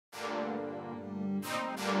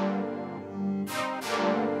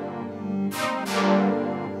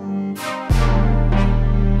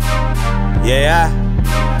Yeah,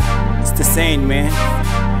 it's the same, man.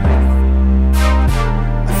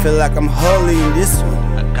 I feel like I'm holy in this one.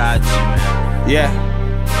 I got you, man. Yeah.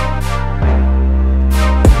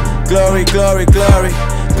 Glory, glory, glory,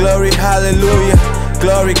 glory, hallelujah.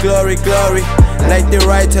 Glory, glory, glory, like the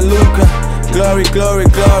writer Luca. Glory, glory,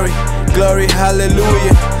 glory, glory,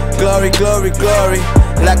 hallelujah. Glory, glory, glory,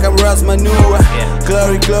 like I'm Ras Manua.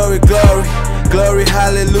 Glory, glory, glory, glory,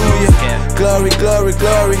 hallelujah. Glory, glory,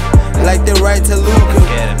 glory, like the writer Luca.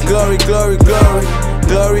 Glory, glory, glory,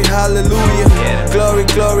 glory, hallelujah. Glory,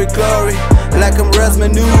 glory, glory, like I'm Ras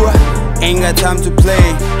Manua. Ain't got time to play,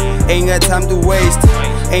 ain't got time to waste,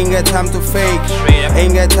 ain't got time to fake,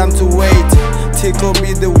 ain't got time to wait. Tickle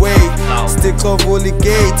be the way, stick of holy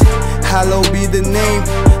gate, hallow be the name,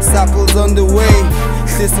 sapples on the way.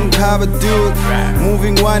 System cover dude,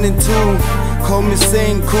 moving 1 and 2, call me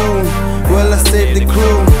Saint Cool. Well, I saved the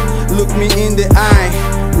crew, look me in the eye,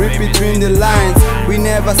 read between the lines. We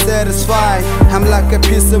never satisfied, I'm like a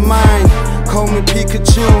piece of mind. Call me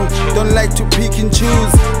Pikachu, don't like to pick and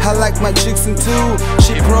choose. I like my chicks in two,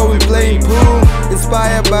 she pro and playing pool.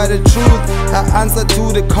 Inspired by the truth, I answer to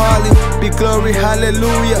the calling. Be glory,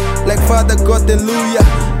 hallelujah, like Father God, hallelujah.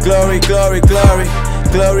 Glory, glory, glory,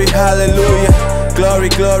 glory, hallelujah. Glory,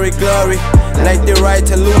 glory, glory, like the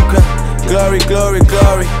writer Luca. Glory, glory,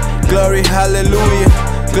 glory, glory, hallelujah.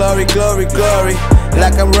 Glory, glory, glory,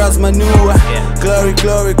 like I'm Ras Manua. Glory,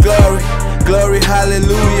 glory, glory, glory,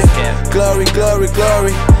 hallelujah. Glory, glory,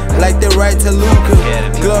 glory, like the writer Luca.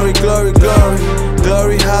 Glory, glory, glory,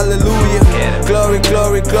 glory, hallelujah. Glory,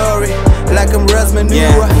 glory, glory, like I'm Ras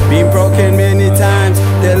Manua. Been broken many times,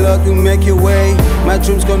 the Lord will make your way. My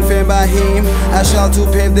dreams confirmed by Him, I shall to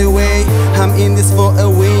pave the way. I'm in this for a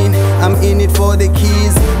win, I'm in it for the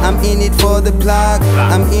keys, I'm in it for the plug,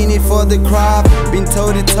 I'm in it for the crop. Been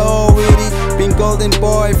toe-to-toe with it, been golden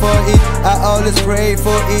boy for it, I always pray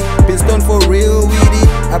for it. Been stoned for real with it,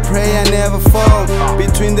 I pray I never fall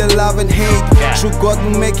between the love and hate. True God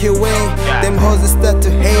will make your way, them hoes start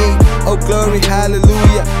to hate. Oh glory,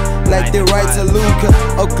 hallelujah, like the writer Luca.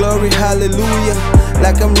 Oh glory, hallelujah,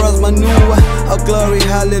 like I'm Ras Manua. Oh glory,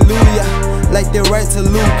 hallelujah, like the writer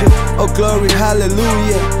Luca. Oh glory,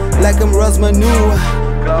 hallelujah, like I'm Ras Manua.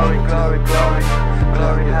 Glory, glory, glory,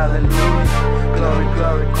 glory, hallelujah. Glory,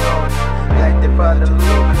 glory, glory, like the Father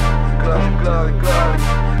Luca. Glory, glory, glory,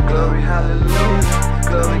 glory, hallelujah.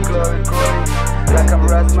 Glory, glory, glory, like I'm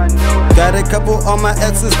Ras Manua. Got a couple on my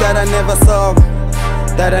exes that I never saw,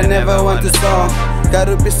 that I never want to solve.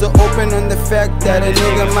 Gotta be so open on the fact that a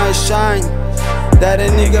nigga might shine, that a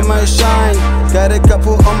nigga might shine. Got a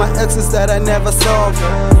couple on my exes that I never saw,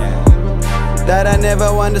 that I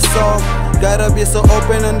never want to solve. Gotta be so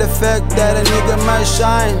open on the fact that a nigga might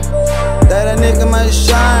shine, that a nigga might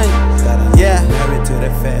shine. Yeah, married to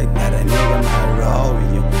the fact that a nigga might roll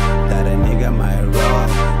with you, that a nigga might roll.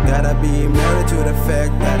 Gotta be married to the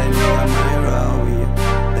fact that a nigga might roll.